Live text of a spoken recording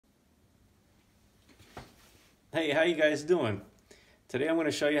Hey, how you guys doing? Today I'm going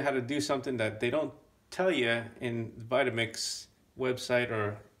to show you how to do something that they don't tell you in the Vitamix website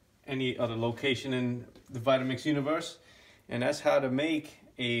or any other location in the Vitamix universe, and that's how to make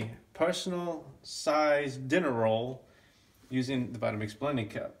a personal size dinner roll using the Vitamix blending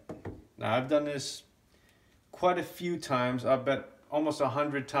cup. Now I've done this quite a few times. I bet almost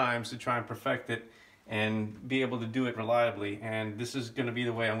 100 times to try and perfect it and be able to do it reliably, and this is going to be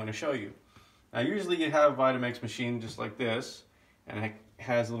the way I'm going to show you. Now usually you have a Vitamix machine just like this, and it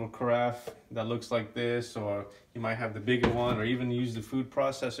has a little carafe that looks like this, or you might have the bigger one, or even use the food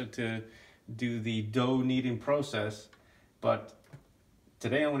processor to do the dough kneading process. But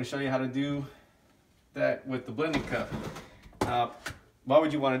today I'm going to show you how to do that with the blending cup. Why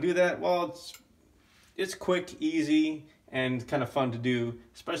would you want to do that? Well, it's quick, easy, and kind of fun to do,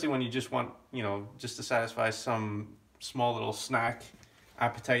 especially when you just want, just to satisfy some small little snack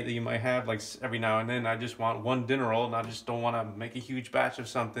appetite that you might have. Like every now and then I just want one dinner roll and I just don't want to make a huge batch of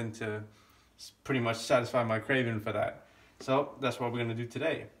something to pretty much satisfy my craving for that. So that's what we're going to do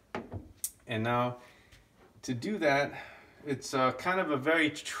today. And now to do that, it's kind of a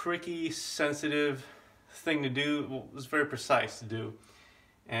very tricky, sensitive thing to do. Well, it's very precise to do,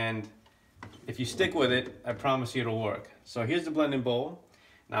 and if you stick with it, I promise you it'll work. So here's the blending bowl.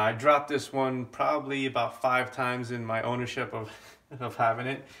 Now I dropped this one probably about 5 times in my ownership of having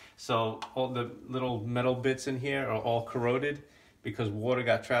it. So all the little metal bits in here are all corroded because water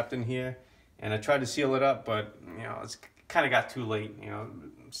got trapped in here. And I tried to seal it up, but it's kind of got too late,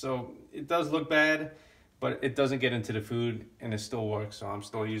 So it does look bad, but it doesn't get into the food and it still works, so I'm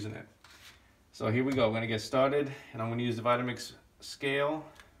still using it. So here we go, we're gonna get started, and I'm gonna use the Vitamix scale.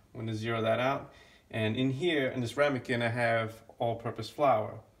 I'm gonna zero that out. And in here, in this ramekin, I have all-purpose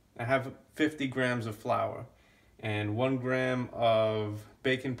flour. I have 50 grams of flour and 1 gram of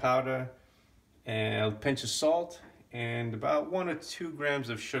baking powder and a pinch of salt and about 1 or 2 grams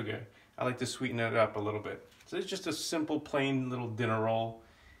of sugar. I like to sweeten it up a little bit. So it's just a simple, plain little dinner roll.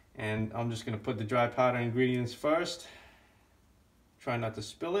 And I'm just gonna put the dry powder ingredients first. Try not to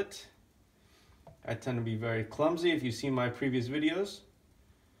spill it. I tend to be very clumsy if you've seen my previous videos.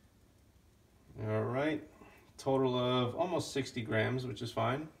 All right, total of almost 60 grams, which is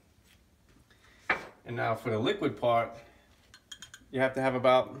fine. And now for the liquid part, you have to have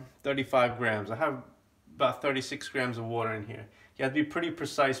about 35 grams. I have about 36 grams of water in here. You have to be pretty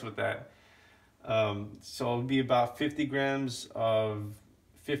precise with that. So it'll be about 50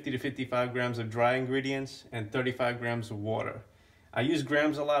 to 55 grams of dry ingredients and 35 grams of water. I use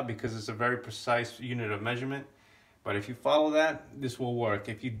grams a lot because it's a very precise unit of measurement. But if you follow that, this will work.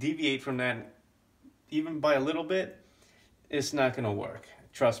 If you deviate from that, even by a little bit, it's not gonna work.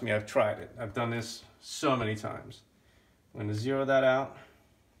 Trust me, I've tried it. I've done this so many times. I'm gonna zero that out,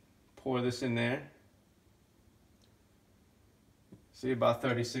 pour this in there. See, about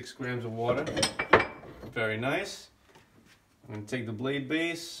 36 grams of water. Very nice. I'm gonna take the blade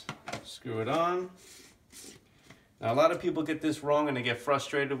base, screw it on. Now a lot of people get this wrong and they get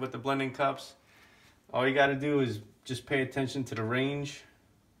frustrated with the blending cups. All you gotta do is just pay attention to the range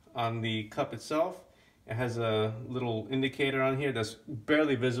on the cup itself. It has a little indicator on here that's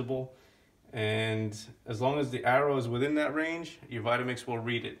barely visible, and as long as the arrow is within that range, your Vitamix will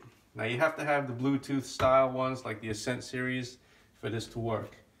read it. Now you have to have the Bluetooth style ones like the Ascent series for this to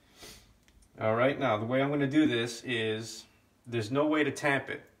work. All right, now the way I'm going to do this is there's no way to tamp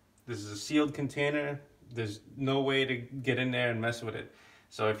it. This is a sealed container. There's no way to get in there and mess with it.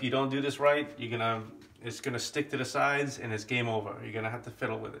 So if you don't do this right, it's gonna stick to the sides and it's game over. You're gonna have to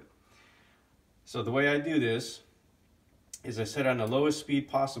fiddle with it. So the way I do this is I set it on the lowest speed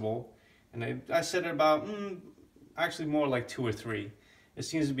possible, and I set it about, actually more like 2 or 3. It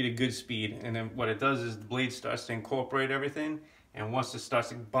seems to be a good speed, and then what it does is the blade starts to incorporate everything, and once it starts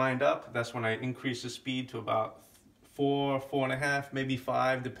to bind up, that's when I increase the speed to about 4, 4.5, maybe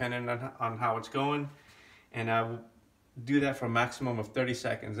 5, depending on how it's going. And I will do that for a maximum of 30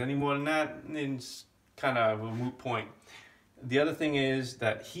 seconds. Any more than that, it's kind of a moot point. The other thing is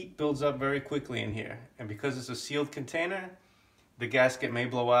that heat builds up very quickly in here. And because it's a sealed container, the gasket may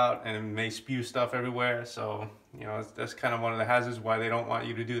blow out and it may spew stuff everywhere. So, that's kind of one of the hazards why they don't want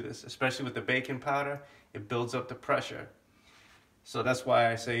you to do this. Especially with the baking powder, it builds up the pressure. So that's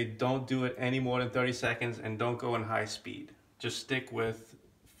why I say don't do it any more than 30 seconds and don't go in high speed. Just stick with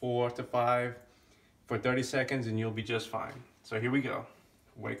 4 to 5 for 30 seconds and you'll be just fine. So here we go.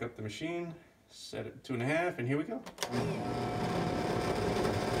 Wake up the machine, set it 2.5, and here we go.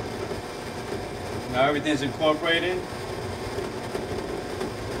 Now everything's incorporated.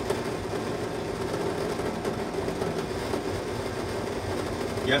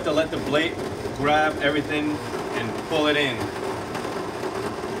 You have to let the blade grab everything and pull it in.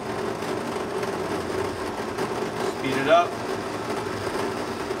 Speed it up.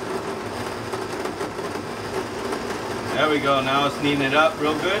 There we go, now it's kneading it up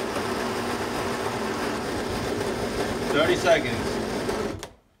real good. 30 seconds.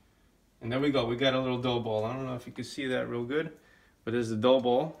 And there we go, we got a little dough ball. I don't know if you can see that real good, but there's the dough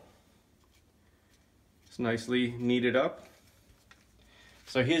ball. It's nicely kneaded up.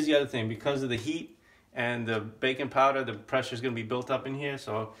 So here's the other thing, because of the heat and the baking powder, the pressure is going to be built up in here.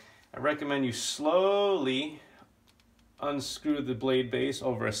 So I recommend you slowly unscrew the blade base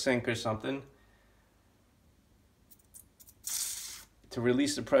over a sink or something to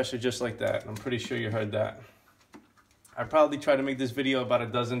release the pressure just like that. I'm pretty sure you heard that. I probably tried to make this video about a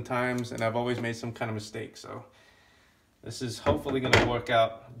dozen times and I've always made some kind of mistake. So this is hopefully going to work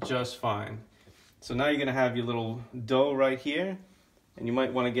out just fine. So now you're going to have your little dough right here. And you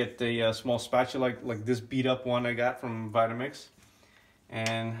might want to get a small spatula like this beat up one I got from Vitamix.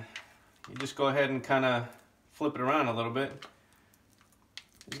 And you just go ahead and kind of flip it around a little bit.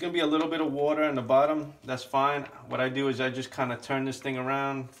 There's going to be a little bit of water in the bottom. That's fine. What I do is I just kind of turn this thing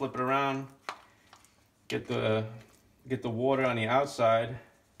around, flip it around, get the water on the outside.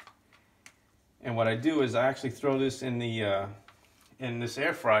 And what I do is I actually throw this in the in this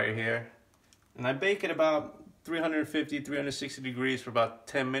air fryer here. And I bake it about 350, 360 degrees for about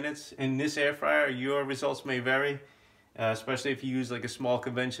 10 minutes. In this air fryer, your results may vary, especially if you use like a small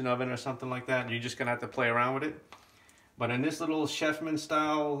convention oven or something like that. You're just gonna have to play around with it. But in this little Chefman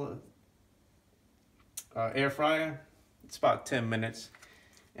style air fryer, it's about 10 minutes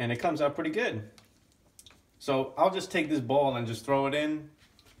and it comes out pretty good. So I'll just take this ball and just throw it in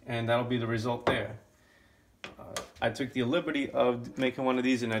and that'll be the result there. I took the liberty of making one of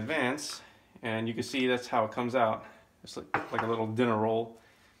these in advance. And you can see that's how it comes out. It's like a little dinner roll.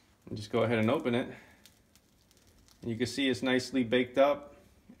 And just go ahead and open it. And you can see it's nicely baked up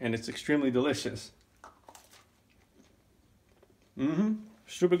and it's extremely delicious.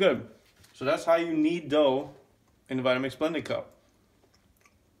 Super good. So that's how you knead dough in the Vitamix blending cup.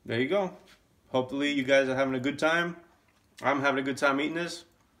 There you go. Hopefully you guys are having a good time. I'm having a good time eating this.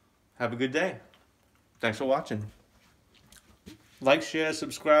 Have a good day. Thanks for watching. Like, share,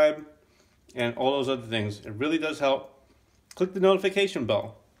 subscribe, and all those other things. It really does help. Click the notification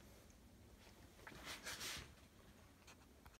bell.